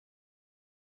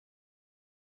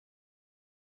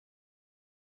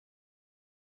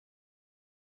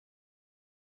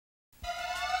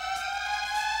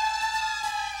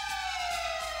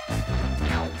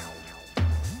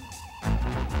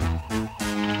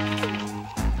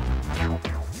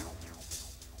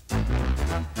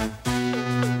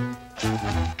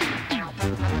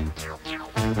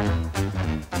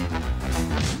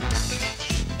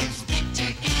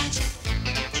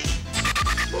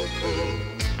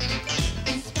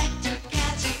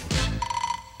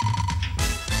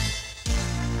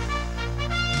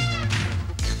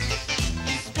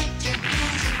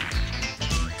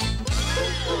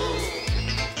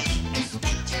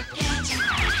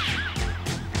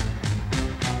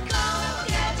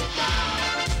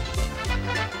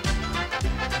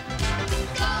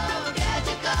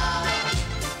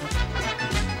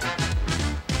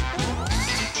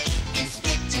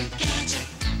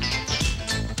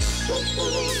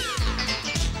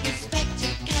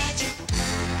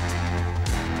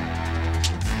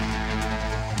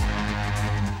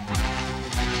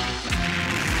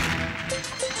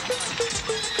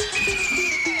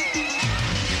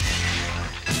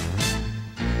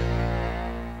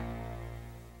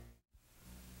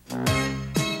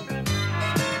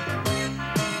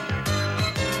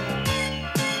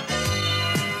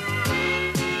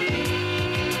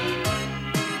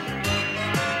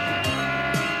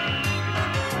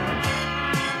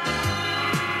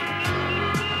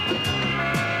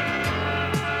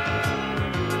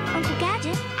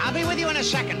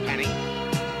second, Penny.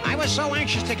 I was so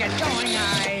anxious to get going,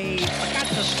 I forgot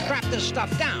to strap this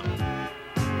stuff down.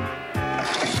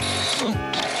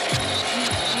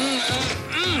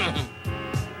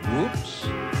 Oops.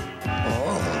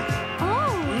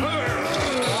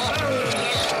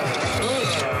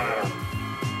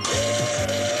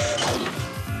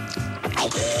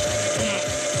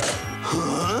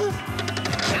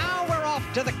 Now we're off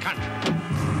to the country.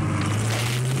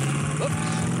 Oops.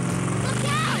 Look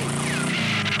out!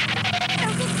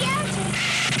 Uncle Gadget!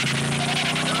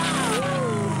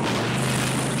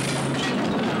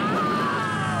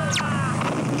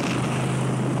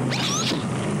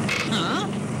 Huh?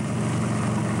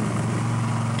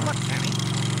 Look, Penny.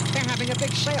 They're having a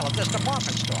big sale at this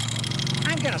department store.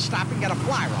 I'm gonna stop and get a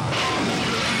fly rod.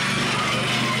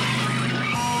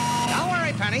 Don't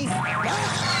worry, Penny.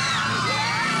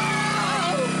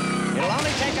 It'll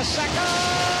only take a second.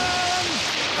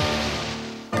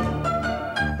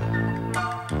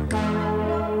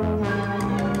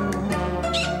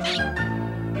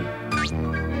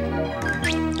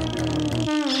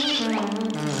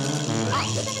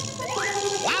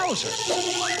 Wowzers!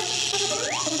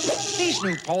 These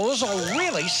new poles are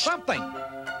really something.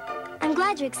 I'm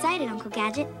glad you're excited, Uncle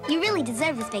Gadget. You really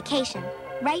deserve this vacation.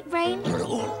 Right, Brain?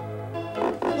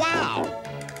 Wow!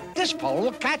 This pole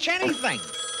will catch anything.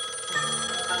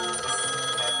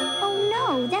 Oh,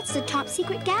 no, that's the top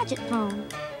secret Gadget phone.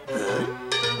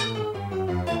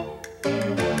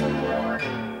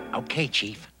 Okay,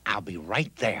 Chief. I'll be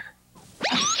right there.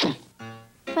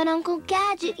 But, Uncle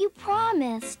Gadget, you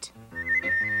promised.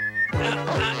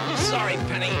 Sorry,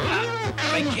 Penny.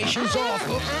 Vacation's off.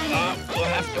 We'll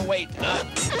have to wait.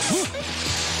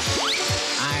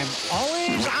 I'm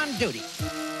always on duty.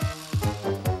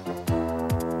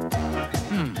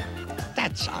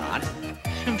 That's odd.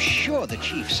 I'm sure the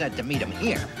Chief said to meet him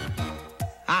here.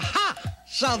 Aha!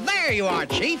 So there you are,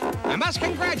 Chief. I must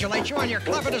congratulate you on your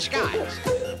clever disguise.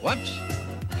 Whoops.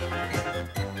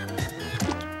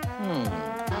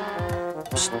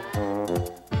 Psst.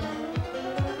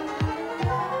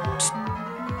 Psst.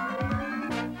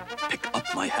 Pick up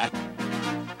my hat.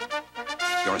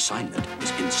 Your assignment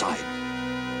is inside.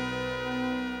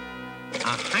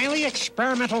 A highly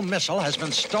experimental missile has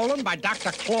been stolen by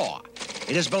Dr. Claw.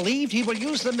 It is believed he will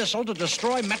use the missile to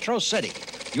destroy Metro City.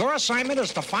 Your assignment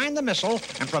is to find the missile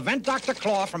and prevent Dr.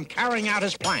 Claw from carrying out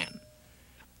his plan.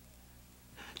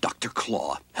 Dr.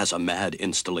 Claw has a M.A.D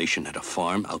installation at a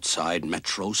farm outside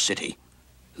Metro City.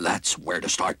 That's where to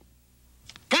start.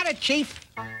 Got it, Chief.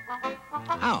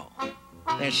 Oh,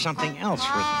 there's something else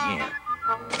written here.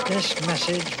 This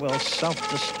message will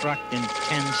self-destruct in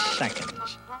 10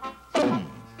 seconds.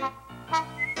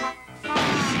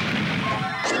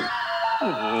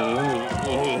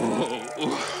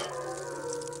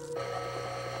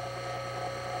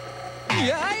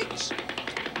 Yikes!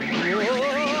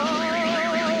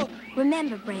 Whoa!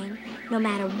 Remember, Brain, no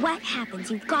matter what happens,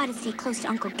 you've got to stay close to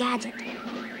Uncle Gadget.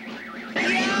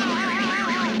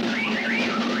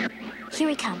 Here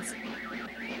he comes.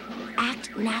 Act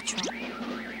natural.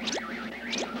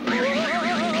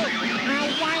 Now,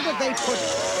 why would they put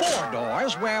 4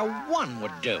 doors where 1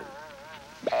 would do?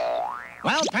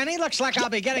 Well, Penny, looks like I'll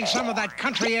be getting some of that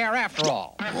country air after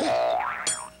all.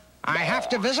 I have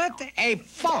to visit a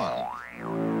farm.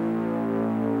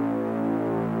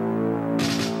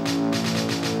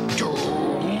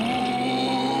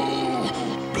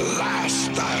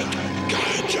 Blast that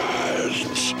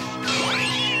Gadget! Why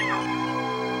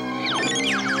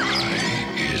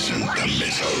isn't the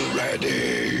missile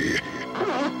ready?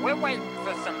 We're waiting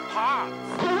for some parts.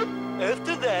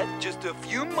 After that, just a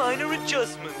few minor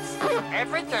adjustments.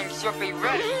 Everything should be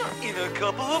ready. In a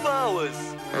couple of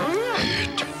hours.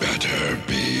 It better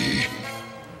be.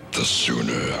 The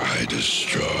sooner I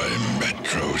destroy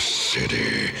Metro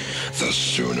City, the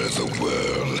sooner the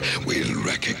world will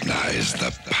recognize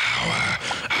the power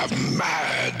of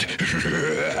M.A.D.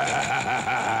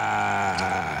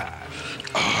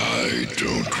 I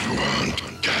don't want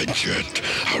Gadget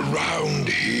around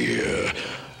here.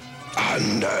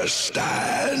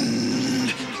 Understand?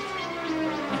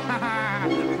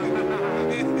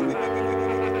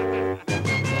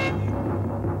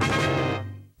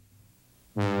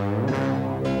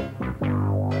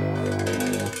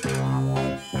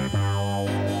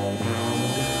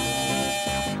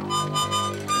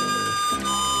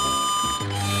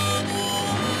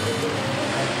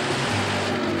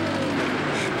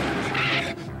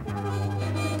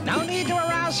 No need to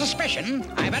arouse suspicion.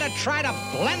 I better try to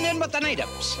blend in with the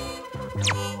natives.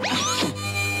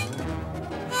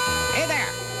 Hey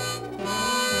there.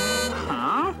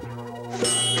 Huh?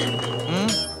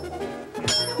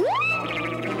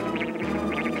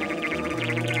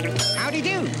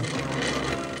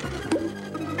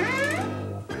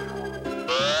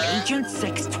 Agent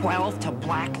 612 to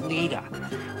Black Leader.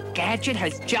 Gadget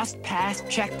has just passed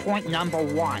checkpoint number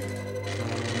 1.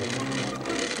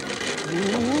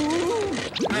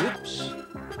 Oops.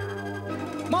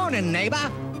 Morning,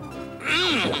 neighbor.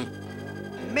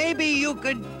 Maybe you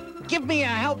could give me a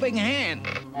helping hand.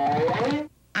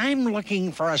 I'm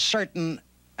looking for a certain,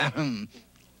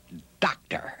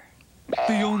 doctor.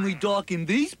 The only doc in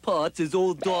these parts is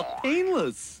old Doc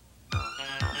Painless.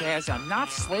 There's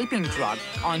enough sleeping drug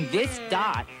on this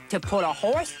dot to put a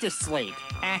horse to sleep.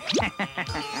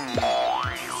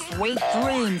 Sweet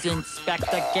dreams,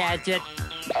 Inspector Gadget.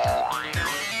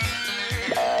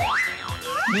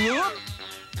 Yep.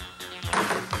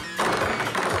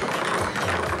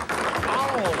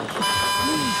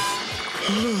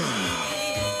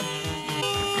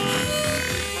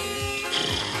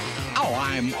 Oh,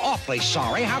 I'm awfully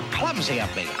sorry. How clumsy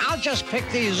of me. I'll just pick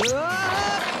these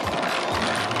up.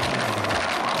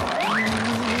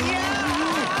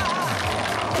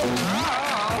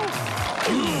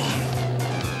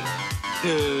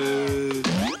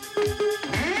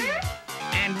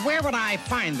 And where would I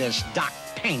find this Doc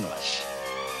Painless?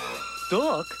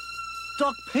 Doc?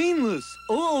 Doc Painless.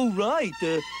 Oh, right.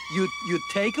 You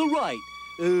take a right.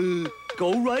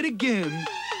 Go right again.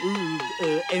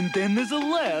 And then there's a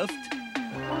left.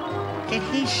 Did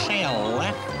he say a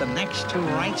left, the next 2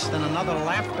 rights, then another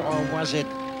left, or was it...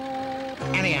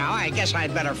 Anyhow, I guess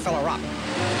I'd better fill her up.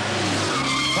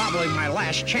 Probably my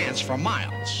last chance for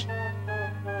miles.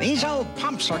 These old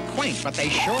pumps are quaint, but they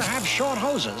sure have short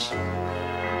hoses.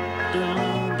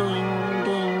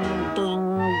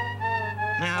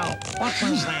 Now, what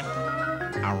was that?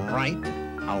 A right,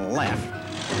 a left,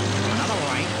 another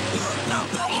right,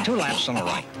 no, 2 lefts and a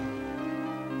right.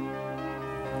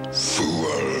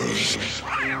 Fools!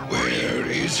 Where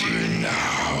is he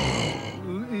now?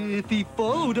 If he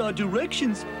followed our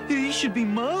directions, he should be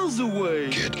miles away.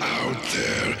 Get out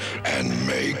there and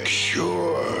make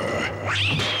sure.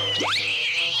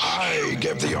 I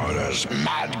give the orders,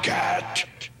 Mad Cat.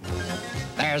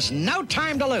 There's no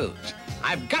time to lose.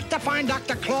 I've got to find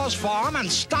Dr. Claw's farm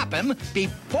and stop him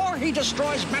before he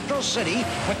destroys Metro City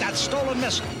with that stolen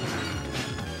missile.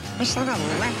 Is that a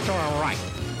left or a right?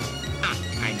 Ah,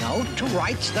 I know. 2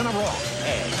 rights, then a wrong.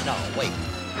 No, wait.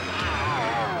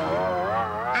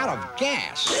 Out of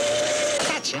gas.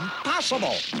 That's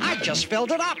impossible. I just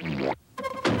filled it up.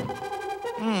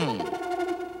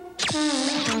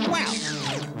 Well,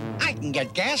 I can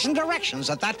get gas and directions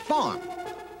at that farm.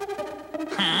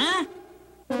 Huh?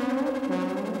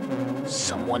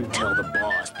 Someone tell the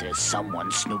boss there's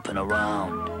someone snooping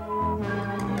around.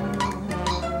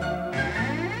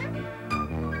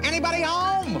 Anybody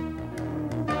home?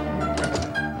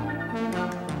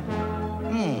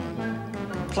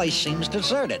 Place seems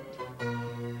deserted.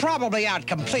 Probably out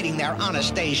completing their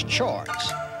honest day's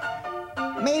chores.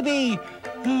 Maybe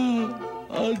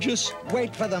I'll just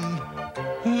wait for them.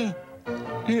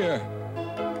 Here.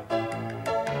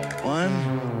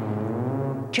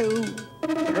 1, 2,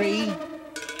 3,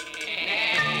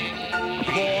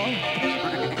 4,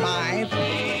 5,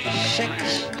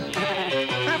 6.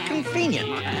 How convenient.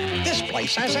 This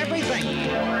place has everything.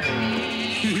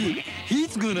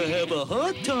 He's gonna have a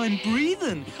hard time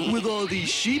breathing with all these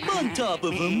sheep on top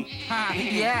of him.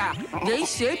 Yeah, these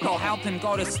sheep will help him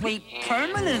go to sleep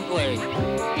permanently.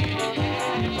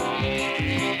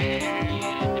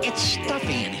 It's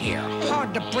stuffy in here.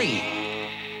 Hard to breathe.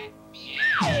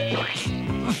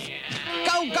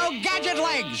 Go, go, Gadget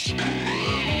Legs!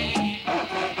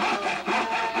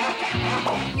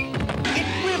 It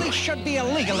really should be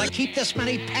illegal to keep this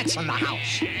many pets in the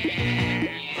house.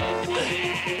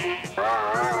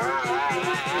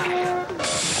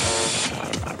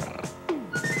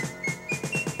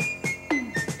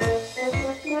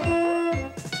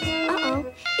 Uh-oh.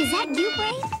 Is that you,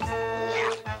 Brain?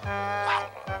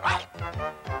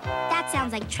 That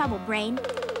sounds like trouble, Brain.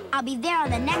 I'll be there on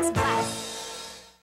the next bus.